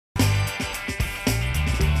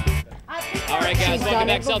right, guys, welcome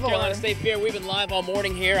back to South Carolina State Fair. We've been live all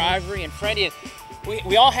morning here, Ivory and Fraendy.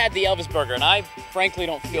 We all had the Elvis burger, and I frankly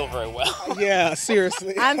don't feel very well. Yeah,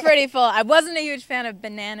 seriously. I'm pretty full. I wasn't a huge fan of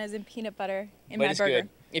bananas and peanut butter in my burger. Good.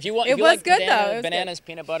 If you want, it if you was like good though. Bananas,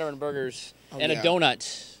 peanut butter, and burgers, and a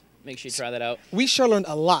donut. Make sure you try that out. We sure learned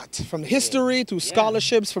a lot, from history to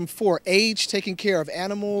scholarships, from 4-H, taking care of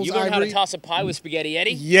animals. You learned how to toss a pie with spaghetti,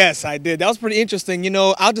 Eddie? Yes, I did. That was pretty interesting. You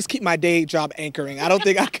know, I'll just keep my day job anchoring. I don't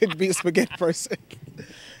think I could be a spaghetti person.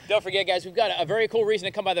 Don't forget, guys, we've got a very cool reason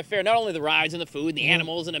to come by the fair. Not only the rides and the food, the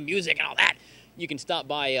animals and the music and all that. You can stop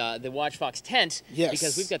by the WACH Fox tent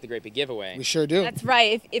because we've got the great big giveaway. We sure do. That's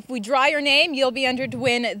right. If we draw your name, you'll be entered to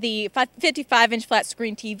win the 55-inch flat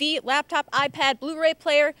screen TV, laptop, iPad, Blu-ray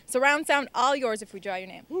player, surround sound, all yours if we draw your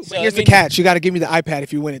name. So here's the catch. You got to give me the iPad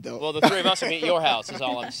if you win it, though. Well, the three of us will be at your house is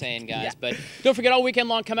all I'm saying, guys. But don't forget, all weekend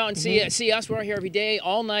long, come out and see us. We're here every day,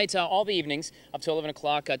 all night, all the evenings, up to 11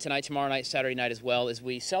 o'clock tonight, tomorrow night, Saturday night as well, as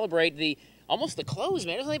we celebrate almost the close,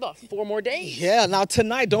 man. There's only about 4 more days. Yeah. Now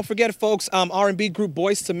tonight, don't forget, folks, R&B group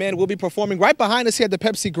Boys to Men will be performing right behind us here at the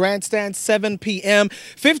Pepsi Grandstand, 7 p.m.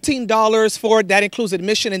 $15 for it. That includes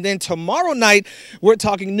admission. And then tomorrow night, we're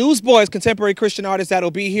talking Newsboys, contemporary Christian artists that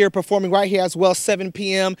will be here performing right here as well, 7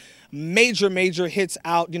 p.m. Major hits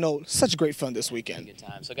out. You know, such great fun this weekend. Good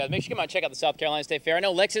time. So, guys, make sure you come out and check out the South Carolina State Fair. I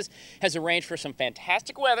know Alexis has arranged for some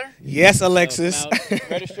fantastic weather. Yes, Alexis. So come out,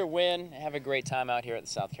 register, win, have a great time out here at the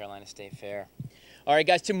South Carolina State Fair. All right,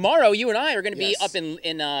 guys, tomorrow you and I are going to be up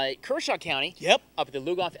in Kershaw County. Yep. Up at the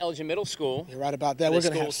Lugoff Elgin Middle School. You're right about that. We're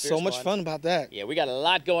going to have so much fun about that. Yeah, we got a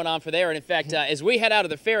lot going on for there. And in fact, as we head out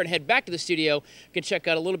of the fair and head back to the studio, you can check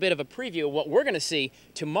out a little bit of a preview of what we're going to see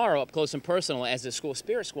tomorrow up close and personal as the school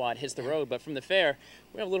spirit squad hits the road. But from the fair,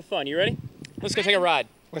 we're going to have a little fun. You ready? Let's go take a ride.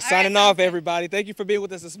 We're signing off, everybody. Thank you for being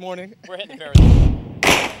with us this morning. We're hitting the fair.